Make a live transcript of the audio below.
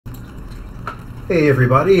Hey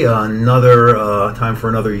everybody, another time for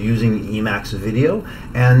another using Emacs video,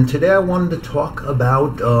 and today I wanted to talk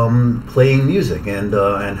about playing music and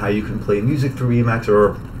how you can play music through Emacs,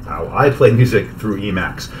 or how I play music through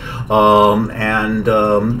Emacs.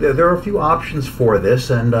 There are a few options for this,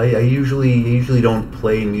 and I usually don't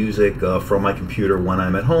play music from my computer when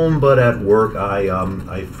I'm at home, but at work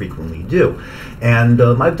I frequently do. And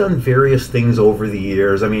I've done various things over the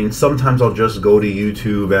years. I mean, sometimes I'll just go to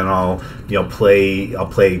YouTube and I'll play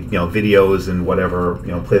videos and whatever,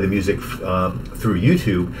 play the music through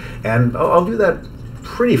YouTube, and I'll do that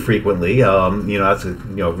pretty frequently. That's a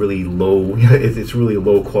really low. It's really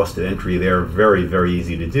low cost of entry. They're very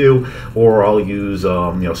easy to do. Or I'll use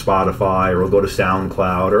Spotify, or I'll go to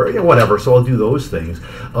SoundCloud, or whatever. So I'll do those things.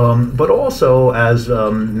 But also, as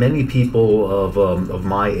many people of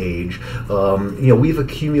my age, we've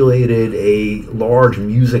accumulated a large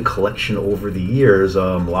music collection over the years.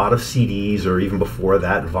 A lot of CDs, or even before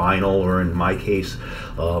that, vinyl, or in my case,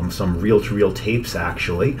 some reel-to-reel tapes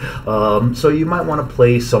actually. So you might want to play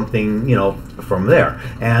something from there.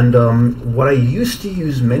 And what I used to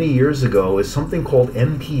use many years ago is something called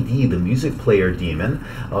MPD, the Music Player Daemon,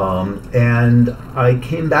 and I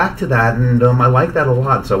came back to that, and I like that a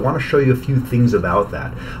lot. So I want to show you a few things about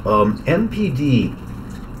that. MPD.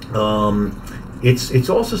 It's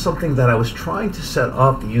also something that I was trying to set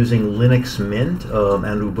up using Linux Mint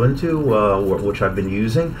and Ubuntu, which I've been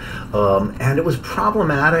using, and it was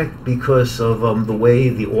problematic because of the way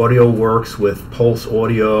the audio works with Pulse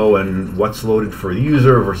Audio and what's loaded for the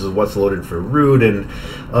user versus what's loaded for root, and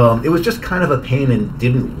it was just kind of a pain and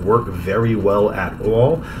didn't work very well at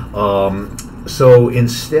all. So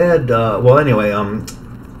instead, what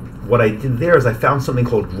I did there is I found something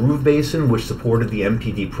called Groove Basin, which supported the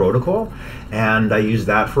MPD protocol, and I used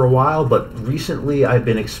that for a while. But recently I've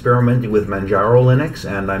been experimenting with Manjaro Linux,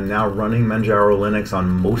 and I'm now running Manjaro Linux on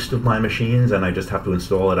most of my machines, and I just have to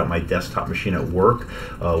install it at my desktop machine at work,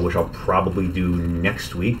 which I'll probably do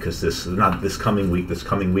next week, because this coming week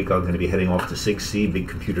I'm going to be heading off to SIGC, Big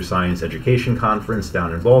Computer Science Education Conference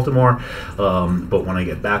down in Baltimore, but when I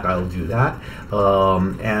get back I'll do that.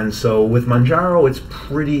 And so with Manjaro, it's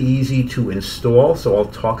pretty easy to install, so I'll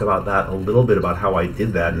talk about that a little bit, about how I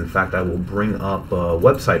did that. In fact, I will bring up a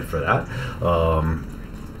website for that.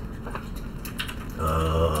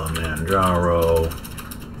 Manjaro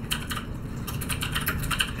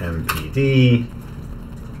MPD,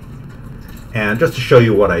 and just to show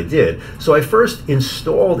you what I did. So I first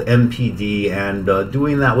installed MPD, and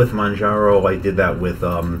doing that with Manjaro, I did that with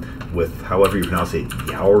however you pronounce it,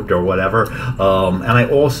 Yaort or whatever, and I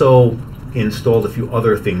also installed a few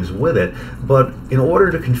other things with it. But in order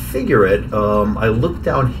to configure it, I looked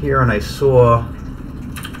down here and I saw,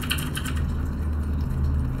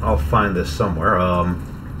 I'll find this somewhere,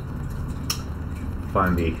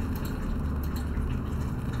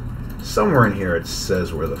 somewhere in here it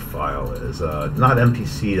says where the file is, not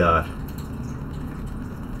MPC dot,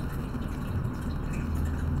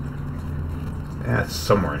 that's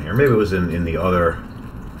somewhere in here. Maybe it was in the other,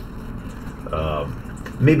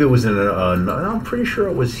 maybe it was in I'm pretty sure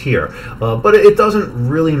it was here, but it doesn't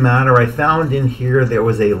really matter. I found in here there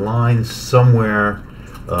was a line somewhere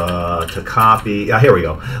to copy. Here we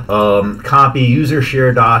go. Copy user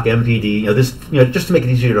share doc MPD. Just to make it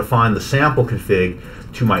easier to find the sample config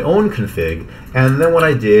to my own config. And then what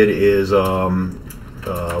I did is,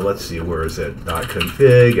 let's see, where is it?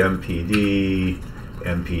 .config mpd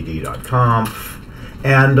mpd.conf.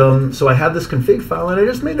 And so I had this config file, and I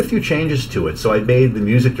just made a few changes to it. So I made the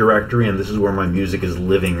music directory, and this is where my music is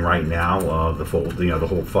living right now. The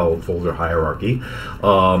whole folder hierarchy.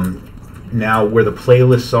 Now, where the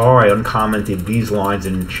playlists are, I uncommented these lines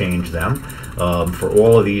and changed them. For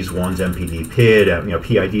all of these ones, MPD PID,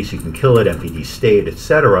 PID, so you can kill it, MPD state,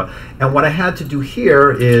 etc. And what I had to do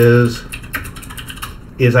here is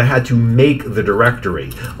I had to make the directory.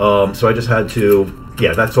 So I just had to.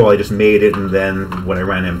 Yeah, that's all. I just made it, and then when I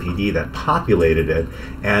ran MPD, that populated it,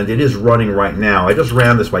 and it is running right now. I just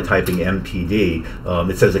ran this by typing MPD.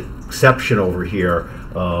 It says exception over here,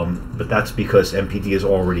 but that's because MPD is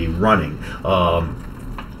already running,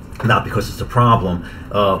 not because it's a problem.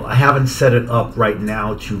 I haven't set it up right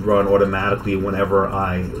now to run automatically whenever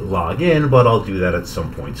I log in, but I'll do that at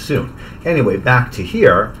some point soon. Anyway, back to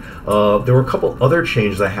here. There were a couple other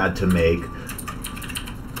changes I had to make.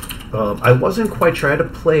 I wasn't quite sure. I had to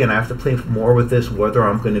play, and I have to play more with this, whether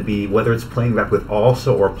it's playing back with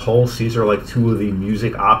ALSA or Pulse. These are like two of the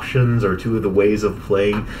music options, or two of the ways of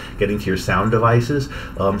playing, getting to your sound devices.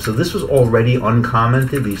 So this was already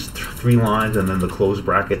uncommented, these three lines and then the close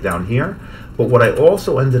bracket down here. But what I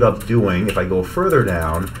also ended up doing, if I go further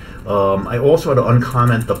down, I also had to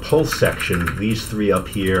uncomment the pulse section, these three up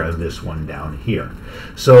here and this one down here.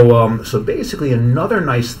 So, so basically another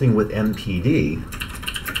nice thing with MPD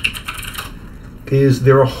is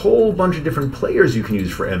there are a whole bunch of different players you can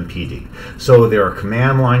use for MPD. So there are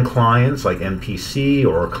command line clients like MPC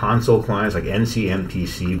or console clients like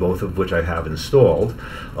NC-MPC, both of which I have installed,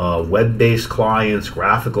 web-based clients,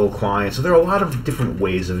 graphical clients. So there are a lot of different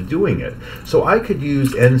ways of doing it. So I could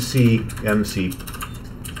use NC-MC,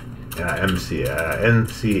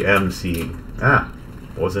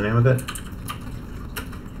 what was the name of it?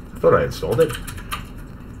 I thought I installed it.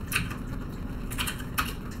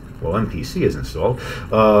 Well, MPC is installed.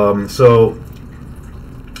 So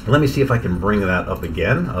let me see if I can bring that up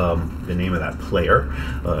again, the name of that player.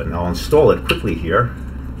 And I'll install it quickly here.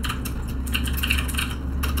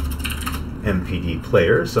 MPD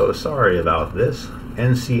Players. So sorry about this.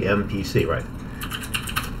 NC-MPC, right?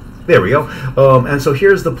 There we go. And so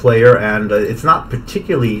here's the player, and it's not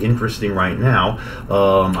particularly interesting right now.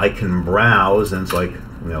 I can browse, and it's like,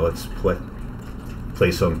 you know, let's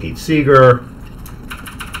play some Pete Seeger.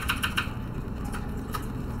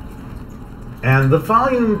 And the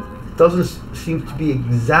volume doesn't seem to be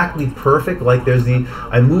exactly perfect. Like there's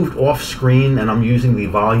I moved off screen and I'm using the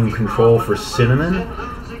volume control for Cinnamon.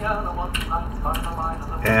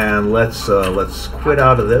 And let's quit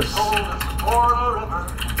out of this.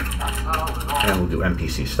 And we'll do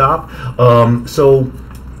MPC stop. So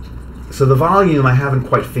the volume I haven't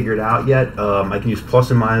quite figured out yet. I can use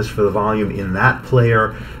plus and minus for the volume in that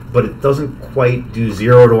player, but it doesn't quite do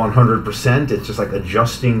 0 to 100%. It's just like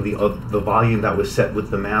adjusting the volume that was set with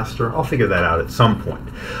the master. I'll figure that out at some point.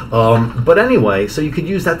 But anyway, so you could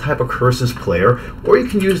use that type of curses player, or you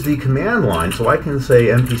can use the command line. So I can say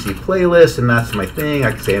MPC playlist, and that's my thing.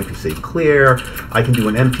 I can say MPC clear. I can do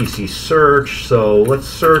an MPC search. So let's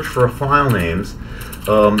search for file names.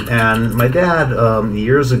 And my dad,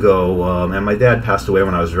 years ago, and my dad passed away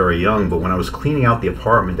when I was very young, but when I was cleaning out the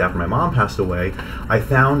apartment after my mom passed away, I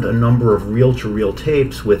found a number of reel-to-reel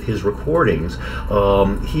tapes with his recordings.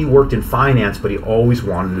 He worked in finance, but he always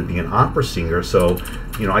wanted to be an opera singer, so,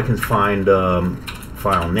 you know, I can find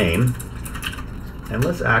file name, and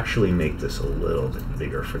let's actually make this a little bit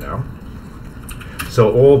bigger for now.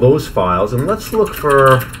 So all those files, and let's look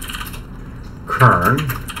for Kern.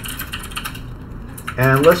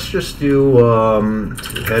 And let's just do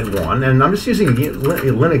head 1, and I'm just using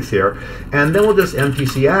Linux here, and then we'll just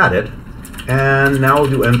MPC add it, and now we'll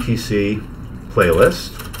do MPC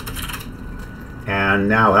playlist, and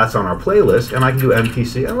now that's on our playlist, and I can do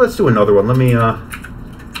MPC, and let's do another one. Let me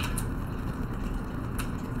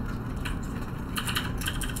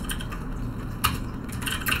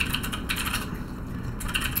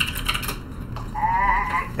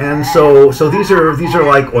and so these are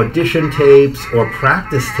like audition tapes or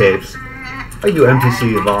practice tapes. I do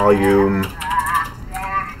MPC volume,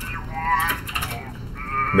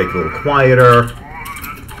 make it a little quieter,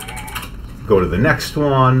 go to the next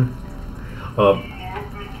one.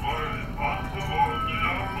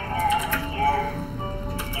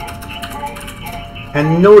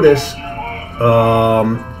 And notice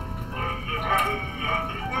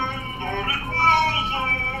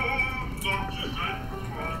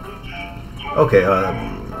okay,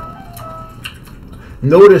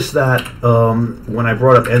 notice that when I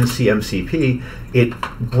brought up NCMCP, it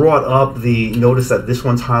brought up notice that this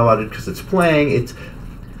one's highlighted because it's playing.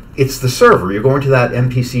 It's the server. You're going to that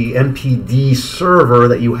MPD server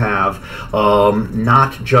that you have,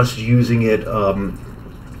 not just using it,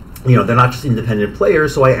 you know, they're not just independent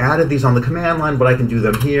players. So I added these on the command line, but I can do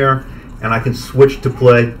them here, and I can switch to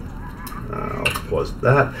play. I'll pause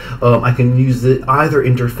that. I can use either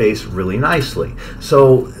interface really nicely.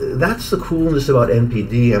 So that's the coolness about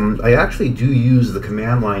MPD, and I actually do use the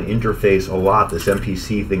command line interface a lot, this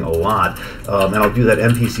MPC thing a lot, and I'll do that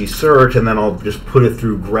MPC search, and then I'll just put it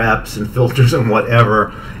through greps and filters and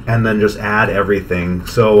whatever, and then just add everything.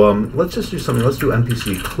 So let's just do something. Let's do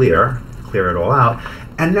MPC clear it all out.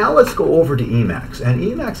 And now let's go over to Emacs. And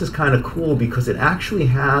Emacs is kind of cool because it actually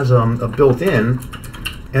has a built-in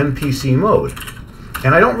MPC mode.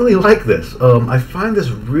 And I don't really like this. I find this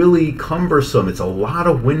really cumbersome. It's a lot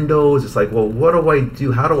of windows. It's like, well, what do I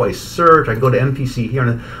do? How do I search? I go to MPC here,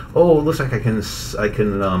 and oh, it looks like I can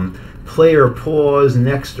play or pause,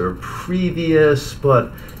 next or previous.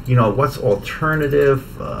 But you know, what's alternative?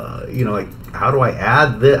 You know, like how do I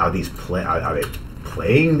add this? Are they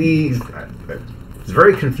playing these? It's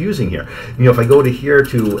very confusing here. You know, if I go to here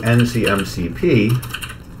to NCMCP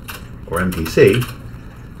or MPC.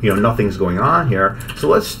 nothing's going on here. So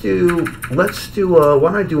let's do why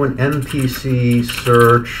don't I do an MPC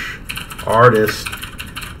search artist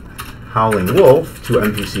Howling Wolf to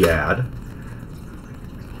MPC add.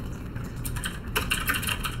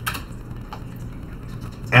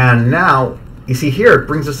 And now you see here it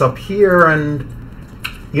brings us up here, and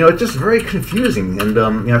it's just very confusing, and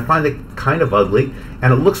I find it kind of ugly.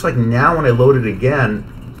 And it looks like now when I load it again,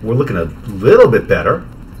 we're looking a little bit better.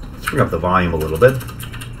 Let's bring up the volume a little bit.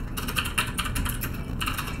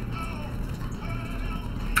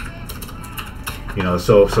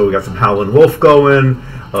 So we got some Howlin' Wolf going.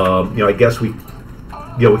 I guess we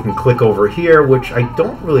can click over here, which I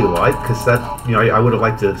don't really like, because that I would have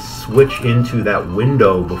liked to switch into that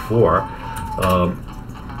window before.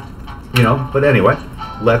 But anyway,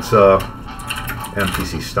 let's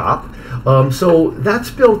MPC stop. So that's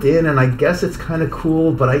built in, and I guess it's kind of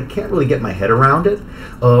cool, but I can't really get my head around it.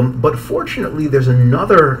 But fortunately, there's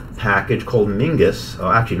another package called Mingus.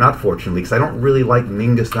 Actually, not fortunately, because I don't really like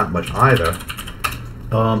Mingus that much either.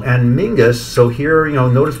 And Mingus, so here,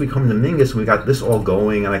 notice we come to Mingus, and we got this all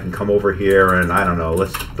going, and I can come over here, and I don't know,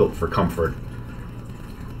 let's build for comfort.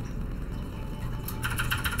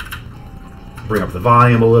 Bring up the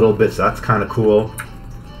volume a little bit, so that's kind of cool.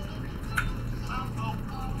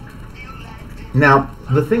 Now,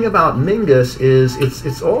 the thing about Mingus is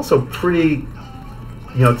it's also pretty,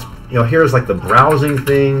 here's like the browsing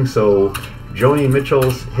thing. So Joni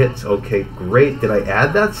Mitchell's hits, okay, great. Did I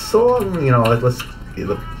add that song?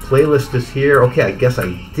 The playlist is here. Okay, I guess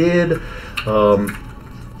I did.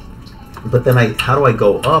 But then how do I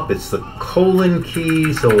go up? It's the colon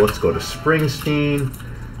key. So let's go to Springsteen.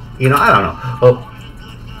 I don't know.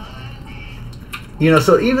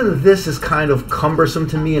 So even this is kind of cumbersome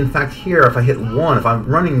to me. In fact, here, if I hit 1, if I'm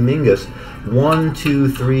running Mingus, 1, 2,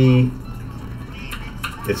 3,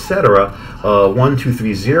 etc. 1, 2,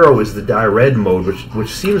 3, 0 is the dired mode,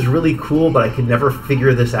 which seems really cool, but I could never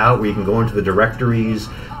figure this out, where you can go into the directories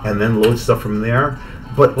and then load stuff from there.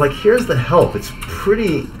 But here's the help. It's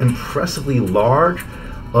pretty impressively large,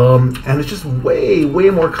 and it's just way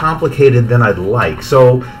more complicated than I'd like.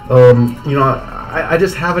 So I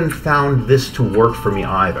just haven't found this to work for me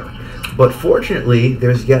either. But fortunately,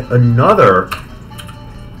 there's yet another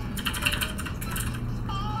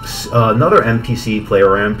MPC player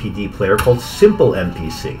or MPD player called Simple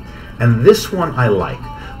MPC, and this one I like.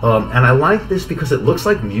 And I like this because it looks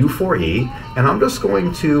like Mu4E, and I'm just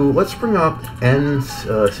going to, let's bring up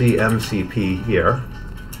MCP here.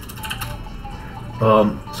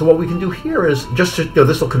 So what we can do here is just to,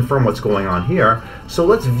 this will confirm what's going on here. So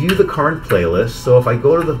let's view the current playlist. So if I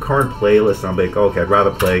go to the current playlist, I'm like, okay, I'd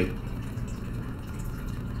rather play.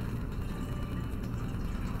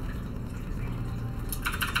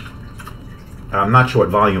 I'm not sure what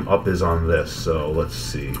volume up is on this, so let's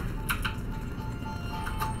see.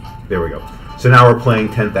 There we go. So now we're playing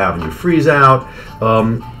 10th Avenue Freeze Out.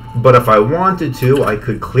 But if I wanted to, I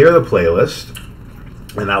could clear the playlist,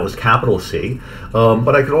 and that was capital C.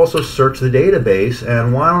 But I could also search the database,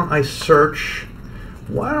 and why don't I search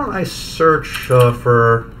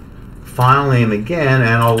for file name again,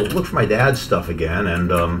 and I'll look for my dad's stuff again, and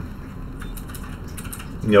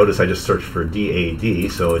notice I just searched for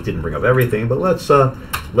DAD, so it didn't bring up everything. But let's add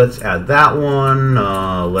that one.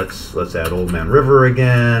 Let's add Old Man River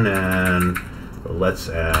again, and let's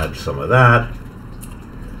add some of that.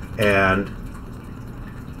 And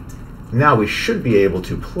now we should be able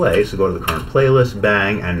to play. So go to the current playlist,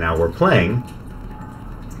 bang, and now we're playing.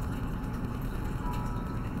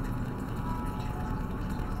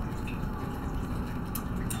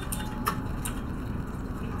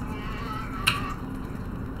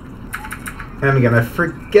 And again, I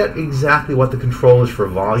forget exactly what the control is for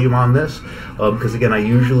volume on this, because again, I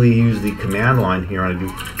usually use the command line here, and I do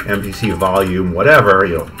MPC volume, whatever,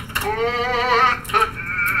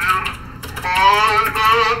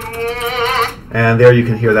 And there you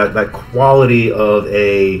can hear that quality of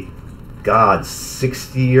a,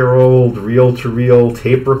 60-year-old reel-to-reel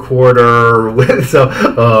tape recorder. So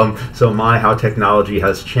how technology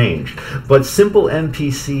has changed. But Simple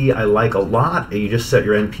MPC I like a lot. You just set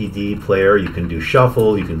your NPD player. You can do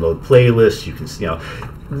shuffle. You can load playlists. You can,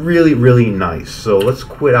 really nice. So let's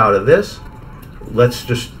quit out of this. Let's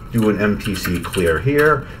just do an MPC clear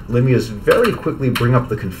here. Let me just very quickly bring up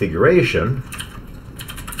the configuration.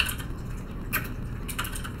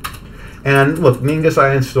 And look, Mingus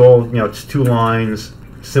I installed, it's 2 lines.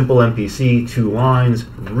 simple MPC, 2 lines,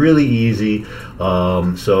 really easy.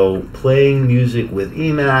 So playing music with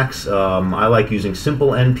Emacs, I like using simple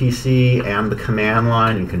MPC and the command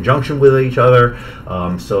line in conjunction with each other.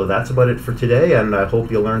 So that's about it for today, and I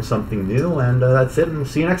hope you learned something new, and that's it, and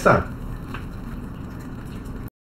see you next time.